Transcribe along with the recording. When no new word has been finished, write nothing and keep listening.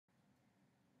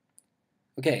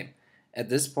Okay, at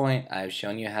this point I've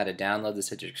shown you how to download the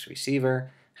Citrix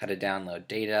receiver, how to download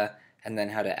data, and then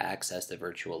how to access the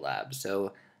virtual lab.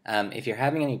 So if you're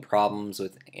having any problems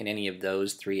in any of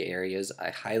those three areas,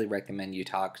 I highly recommend you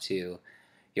talk to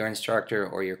your instructor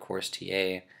or your course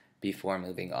TA before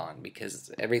moving on,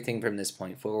 because everything from this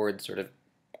point forward sort of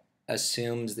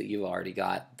assumes that you've already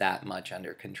got that much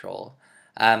under control.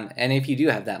 And if you do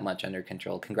have that much under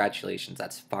control, congratulations,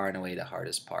 that's far and away the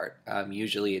hardest part.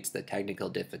 Usually it's the technical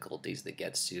difficulties that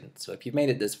get students. So if you've made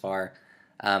it this far,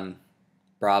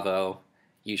 bravo,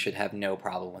 you should have no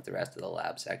problem with the rest of the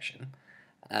lab section.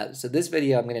 So this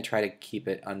video, I'm going to try to keep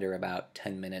it under about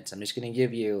 10 minutes. I'm just going to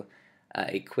give you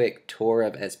a quick tour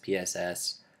of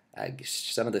SPSS,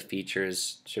 some of the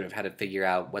features, sort of how to figure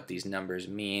out what these numbers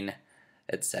mean,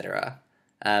 etc.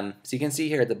 So you can see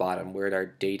here at the bottom, we're at our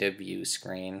data view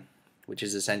screen, which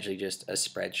is essentially just a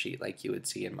spreadsheet like you would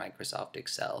see in Microsoft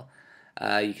Excel.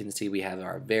 You can see we have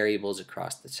our variables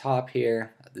across the top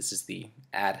here. This is the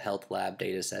Add Health Lab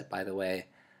data set, by the way.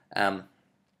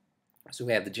 So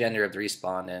we have the gender of the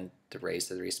respondent, the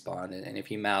race of the respondent, and if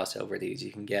you mouse over these,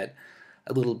 you can get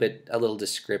a little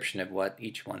description of what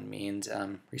each one means.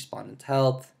 Respondent's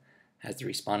health, has the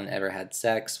respondent ever had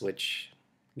sex, which,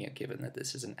 given that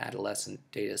this is an adolescent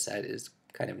data set, is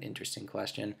kind of an interesting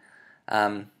question.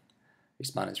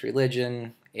 Respondent's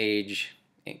religion, age,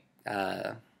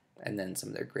 and then some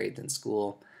of their grades in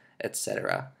school,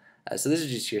 etc. So this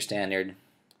is just your standard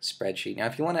spreadsheet. Now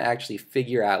if you want to actually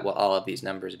figure out what all of these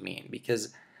numbers mean,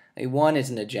 because one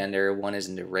isn't a gender, one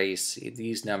isn't a race,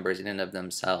 these numbers in and of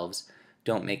themselves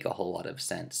don't make a whole lot of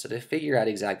sense. So to figure out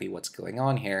exactly what's going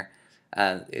on here,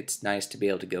 it's nice to be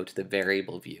able to go to the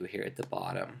variable view here at the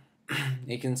bottom.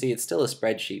 You can see it's still a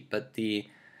spreadsheet, but the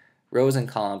rows and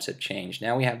columns have changed.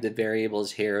 Now we have the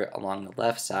variables here along the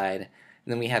left side,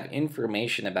 and then we have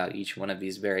information about each one of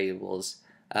these variables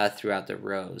throughout the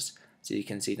rows. So you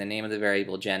can see the name of the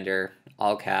variable, gender,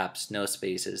 all caps, no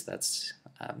spaces. That's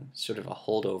sort of a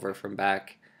holdover from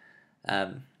back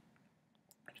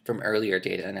from earlier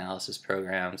data analysis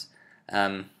programs.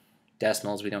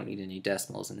 Decimals, we don't need any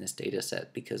decimals in this data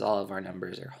set because all of our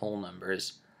numbers are whole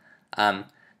numbers. Then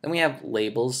we have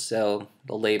labels, so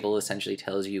the label essentially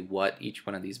tells you what each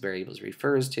one of these variables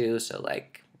refers to. So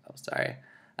like,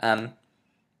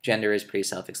 gender is pretty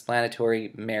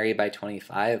self-explanatory. Married by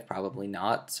 25, probably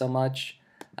not so much.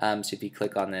 So if you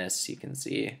click on this, you can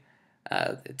see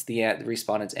it's the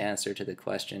respondent's answer to the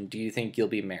question, do you think you'll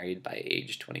be married by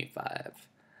age 25?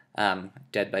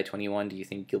 Dead by 21, do you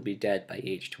think you'll be dead by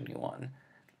age 21?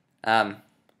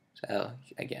 So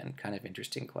again, kind of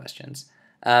interesting questions.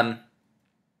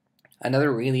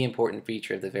 Another really important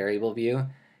feature of the variable view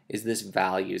is this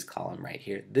values column right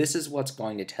here. This is what's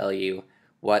going to tell you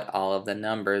what all of the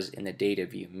numbers in the data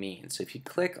view mean. So if you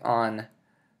click on,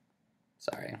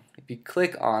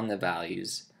 the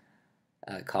values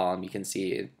column, you can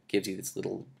see it gives you this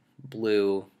little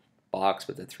blue box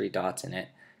with the 3 dots in it.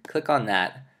 Click on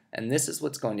that, and this is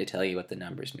what's going to tell you what the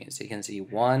numbers mean. So you can see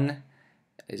 1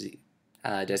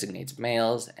 designates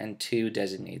males and 2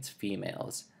 designates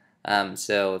females.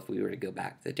 So if we were to go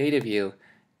back to the data view,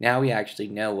 now we actually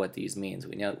know what these means.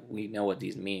 We know what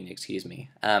these mean. Excuse me.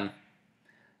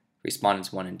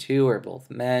 Respondents 1 and 2 are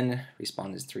both men.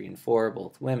 Respondents 3 and 4 are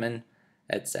both women,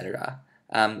 etc.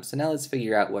 So now let's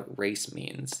figure out what race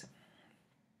means.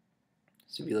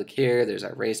 So if you look here, there's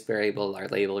our race variable, our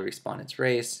label, respondent's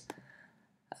race.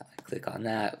 Click on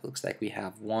that. It looks like we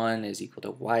have 1 is equal to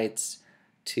whites,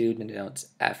 2 denotes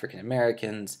African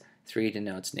Americans, 3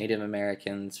 denotes Native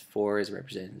Americans, 4 is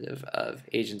representative of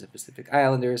Asians and Pacific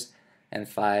Islanders, and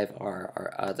 5 are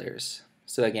our others.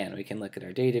 So again, we can look at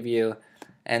our data view,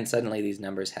 and suddenly these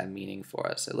numbers have meaning for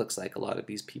us. It looks like a lot of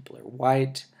these people are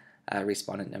white.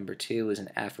 Respondent number 2 is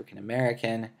an African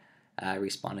American.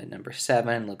 Respondent number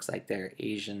 7 looks like they're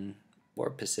Asian or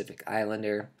Pacific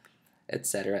Islander,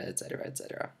 etc., etc.,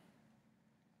 etc.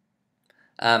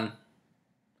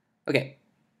 Okay,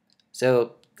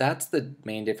 so that's the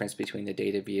main difference between the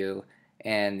data view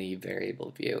and the variable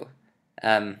view.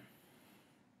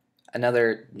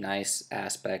 Another nice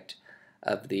aspect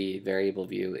of the variable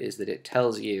view is that it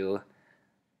tells you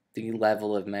the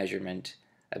level of measurement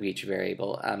of each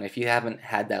variable. If you haven't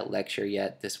had that lecture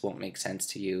yet, this won't make sense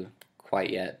to you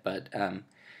quite yet, but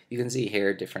you can see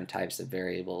here different types of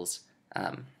variables,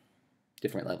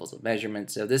 different levels of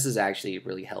measurement. So this is actually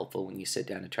really helpful when you sit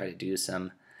down to try to do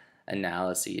some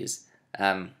analyses.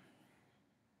 You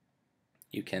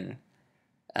can,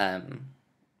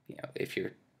 if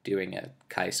you're doing a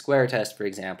chi-square test, for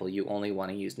example, you only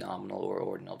want to use nominal or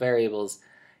ordinal variables.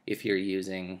 If you're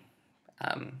using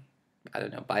I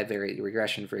don't know, bivariate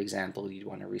regression, for example, you'd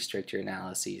want to restrict your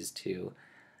analyses to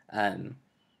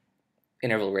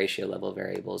interval ratio level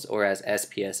variables, or as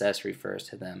SPSS refers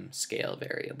to them, scale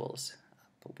variables.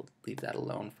 But we'll leave that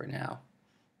alone for now.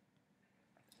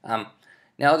 Now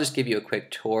I'll just give you a quick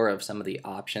tour of some of the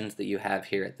options that you have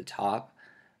here at the top.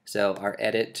 So our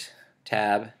Edit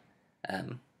tab,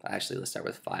 actually let's start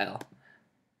with File.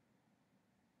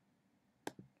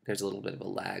 There's a little bit of a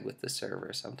lag with the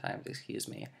server sometimes, excuse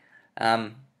me.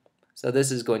 So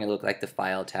this is going to look like the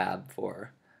File tab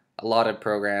for a lot of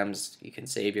programs. You can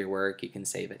save your work, you can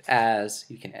save it as,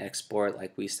 you can export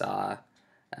like we saw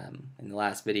in the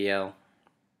last video.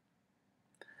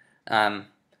 The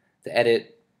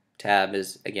Edit tab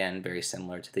is, again, very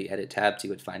similar to the Edit tabs you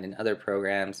would find in other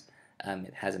programs.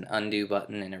 It has an undo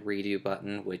button and a redo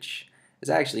button, which is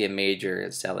actually a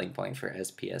major selling point for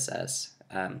SPSS.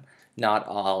 Not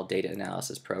all data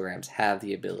analysis programs have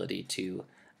the ability to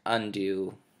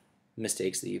undo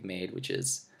mistakes that you've made, which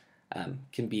is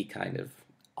can be kind of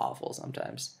awful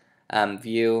sometimes.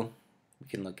 View, we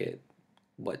can look at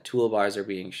what toolbars are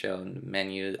being shown,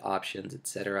 menu options,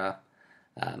 etc.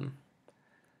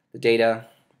 The data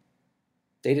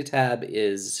tab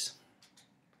is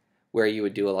where you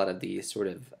would do a lot of the sort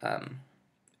of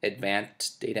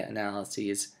advanced data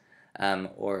analyses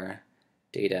or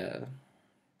data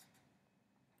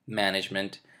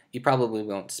management. You probably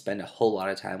won't spend a whole lot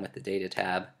of time with the data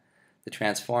tab. The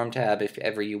transform tab, if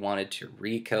ever you wanted to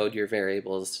recode your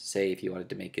variables, say if you wanted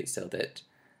to make it so that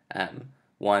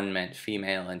 1 meant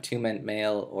female and 2 meant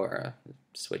male, or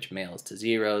switch males to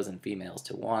zeros and females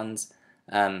to ones,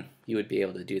 you would be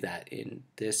able to do that in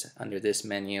under this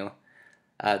menu.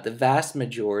 The vast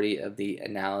majority of the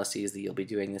analyses that you'll be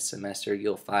doing this semester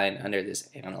you'll find under this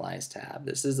Analyze tab.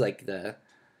 This is like the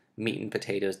meat and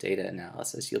potatoes data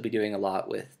analysis. You'll be doing a lot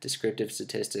with descriptive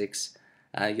statistics,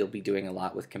 you'll be doing a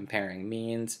lot with comparing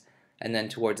means, and then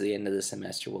towards the end of the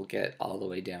semester we'll get all the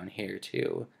way down here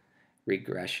to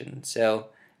regression. So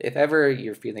if ever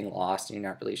you're feeling lost and you're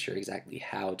not really sure exactly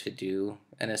how to do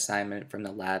an assignment from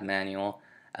the lab manual,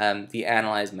 the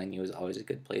Analyze menu is always a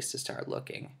good place to start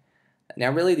looking. Now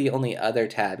really the only other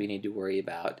tab you need to worry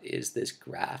about is this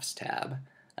Graphs tab.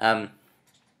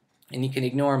 And you can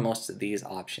ignore most of these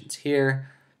options here.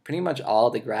 Pretty much all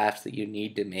the graphs that you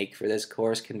need to make for this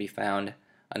course can be found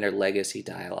under Legacy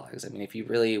Dialogues. I mean, if you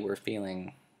really were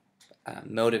feeling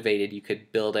motivated, you could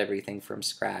build everything from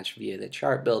scratch via the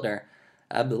chart builder.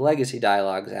 The Legacy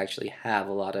Dialogues actually have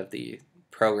a lot of the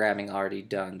programming already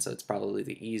done, so it's probably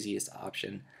the easiest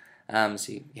option.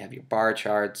 So you have your bar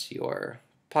charts, your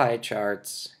pie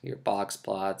charts, your box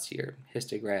plots, your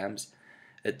histograms,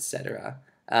 etc.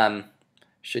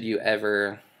 Should you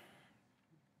ever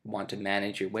want to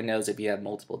manage your windows if you have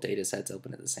multiple data sets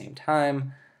open at the same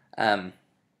time,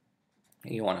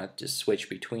 you want to just switch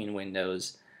between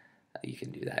windows, you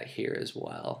can do that here as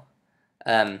well.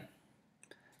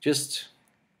 Just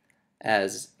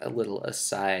as a little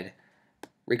aside,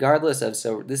 regardless of,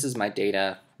 so this is my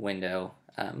data window,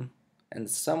 and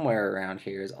somewhere around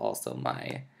here is also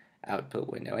my output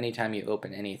window. Anytime you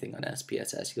open anything on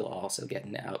SPSS, you'll also get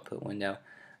an output window.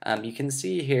 You can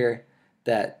see here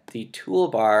that the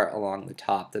toolbar along the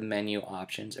top, the menu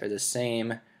options, are the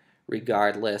same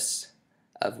regardless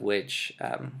of which,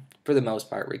 for the most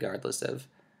part, regardless of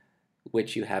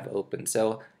which you have open.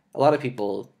 So a lot of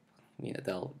people,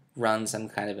 they'll run some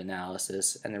kind of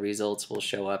analysis and the results will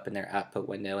show up in their output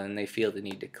window and they feel the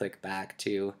need to click back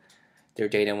to their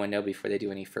data window before they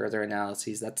do any further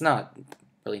analyses. That's not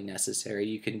really necessary.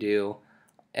 You can do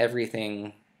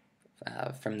everything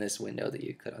from this window that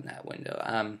you could on that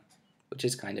window, which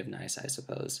is kind of nice, I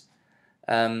suppose.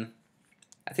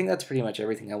 I think that's pretty much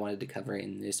everything I wanted to cover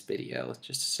in this video,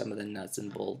 just some of the nuts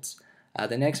and bolts.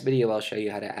 The next video I'll show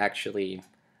you how to actually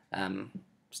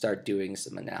start doing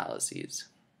some analyses.